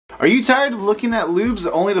Are you tired of looking at lubes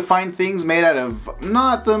only to find things made out of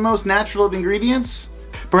not the most natural of ingredients?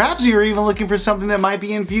 Perhaps you're even looking for something that might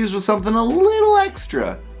be infused with something a little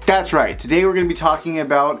extra. That's right, today we're going to be talking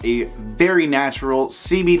about a very natural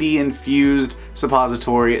CBD infused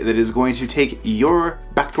suppository that is going to take your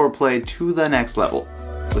backdoor play to the next level.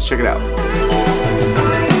 Let's check it out.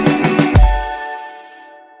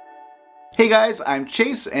 Hey guys, I'm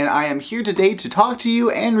Chase and I am here today to talk to you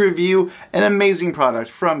and review an amazing product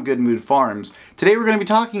from Good Mood Farms. Today we're going to be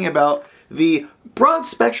talking about the broad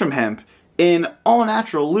spectrum hemp in all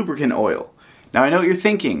natural lubricant oil. Now I know what you're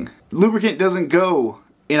thinking, lubricant doesn't go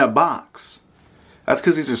in a box. That's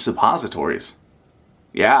because these are suppositories.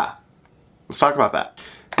 Yeah, let's talk about that.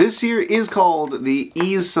 This here is called the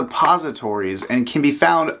Suppositories and can be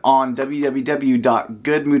found on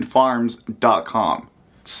www.goodmoodfarms.com.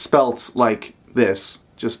 It's spelt like this.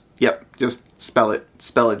 Just spell it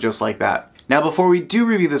just like that. Now before we do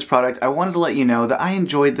review this product, I wanted to let you know that I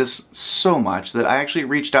enjoyed this so much that I actually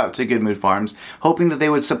reached out to Good Mood Farms hoping that they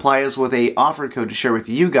would supply us with an offer code to share with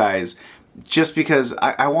you guys just because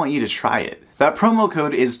I want you to try it. That promo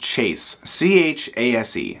code is CHASE,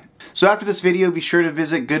 C-H-A-S-E. So after this video, be sure to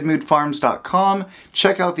visit goodmoodfarms.com,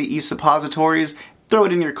 check out the Suppositories, throw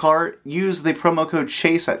it in your cart, use the promo code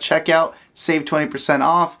CHASE at checkout, save 20%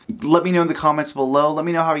 off. Let me know in the comments below. Let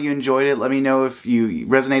me know how you enjoyed it. Let me know if you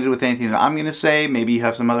resonated with anything that I'm going to say. Maybe you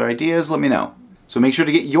have some other ideas. Let me know. So make sure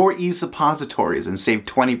to get your Suppositories and save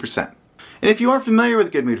 20%. And if you aren't familiar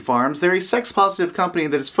with Good Mood Farms, they're a sex-positive company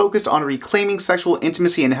that is focused on reclaiming sexual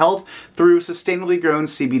intimacy and health through sustainably grown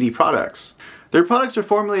CBD products. Their products are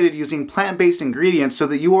formulated using plant-based ingredients so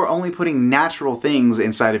that you are only putting natural things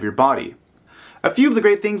inside of your body. A few of the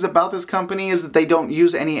great things about this company is that they don't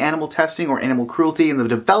use any animal testing or animal cruelty in the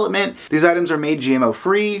development. These items are made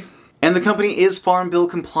GMO-free, and the company is Farm Bill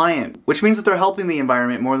compliant, which means that they're helping the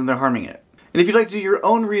environment more than they're harming it. And if you'd like to do your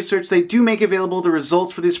own research, they do make available the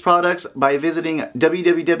results for these products by visiting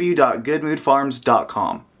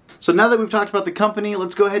www.goodmoodfarms.com. So now that we've talked about the company,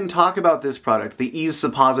 let's go ahead and talk about this product, the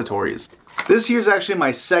Suppositories. This here's actually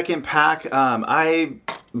my second pack. I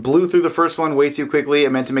blew through the first one way too quickly. I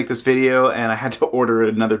meant to make this video and I had to order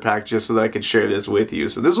another pack just so that I could share this with you.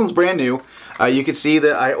 So this one's brand new. You can see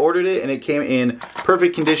that I ordered it and it came in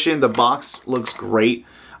perfect condition. The box looks great.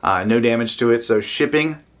 No damage to it, so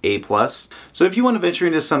shipping A+. So if you want to venture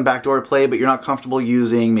into some backdoor play but you're not comfortable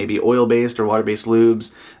using maybe oil-based or water-based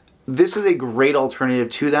lubes, this is a great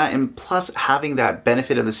alternative to that, and plus having that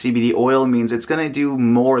benefit of the CBD oil means it's going to do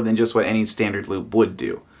more than just what any standard lube would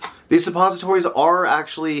do. These suppositories are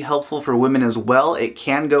actually helpful for women as well. It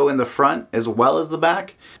can go in the front as well as the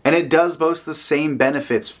back, and it does boast the same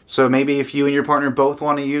benefits. So maybe if you and your partner both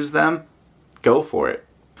want to use them, go for it.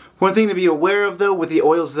 One thing to be aware of though with the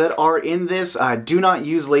oils that are in this, do not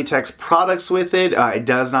use latex products with it. It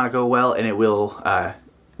does not go well and it will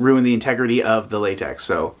ruin the integrity of the latex,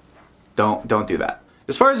 so don't do that.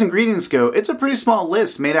 As far as ingredients go, it's a pretty small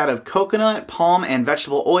list made out of coconut, palm, and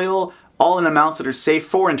vegetable oil, all in amounts that are safe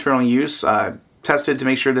for internal use, tested to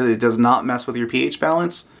make sure that it does not mess with your pH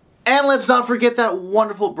balance. And let's not forget that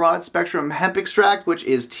wonderful broad spectrum hemp extract, which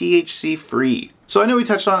is THC free. So I know we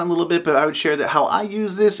touched on it a little bit, but I would share that how I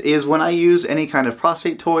use this is when I use any kind of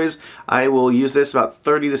prostate toys, I will use this about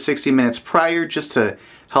 30 to 60 minutes prior just to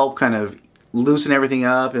help kind of loosen everything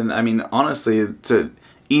up. And I mean, honestly, to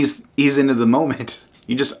ease into the moment.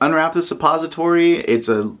 You just unwrap the suppository, it's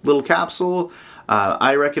a little capsule.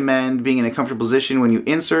 I recommend being in a comfortable position when you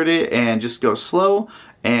insert it and just go slow,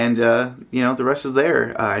 and you know, the rest is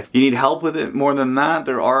there. If you need help with it more than that,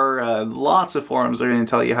 there are lots of forums that are going to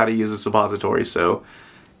tell you how to use a suppository, so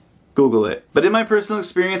Google it. But in my personal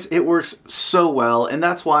experience, it works so well, and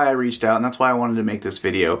that's why I reached out, and that's why I wanted to make this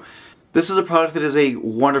video. This is a product that is a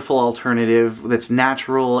wonderful alternative, that's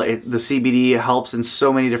natural, the CBD helps in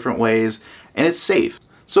so many different ways, and it's safe.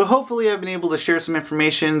 So hopefully I've been able to share some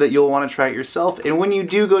information that you'll want to try it yourself, and when you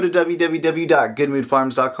do go to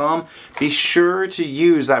www.goodmoodfarms.com, be sure to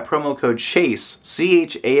use that promo code CHASE,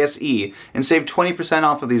 C-H-A-S-E, and save 20%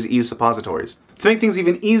 off of these suppositories. To make things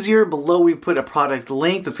even easier, below we've put a product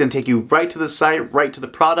link that's going to take you right to the site, right to the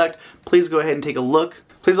product. Please go ahead and take a look.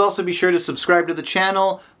 Please also be sure to subscribe to the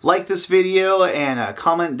channel, like this video, and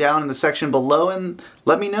comment down in the section below and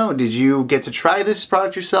let me know. Did you get to try this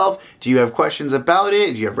product yourself? Do you have questions about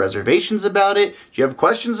it? Do you have reservations about it? Do you have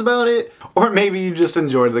questions about it? Or maybe you just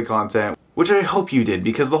enjoyed the content, which I hope you did,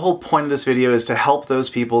 because the whole point of this video is to help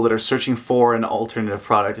those people that are searching for an alternative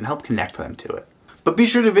product and help connect them to it. But be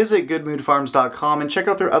sure to visit goodmoodfarms.com and check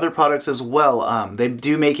out their other products as well. They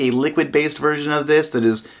do make a liquid-based version of this that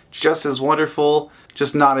is just as wonderful.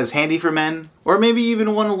 just not as handy for men, or maybe you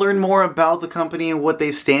even want to learn more about the company and what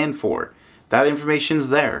they stand for. That information's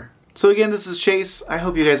there. So again, this is Chase. I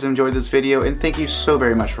hope you guys enjoyed this video, and thank you so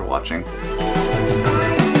very much for watching.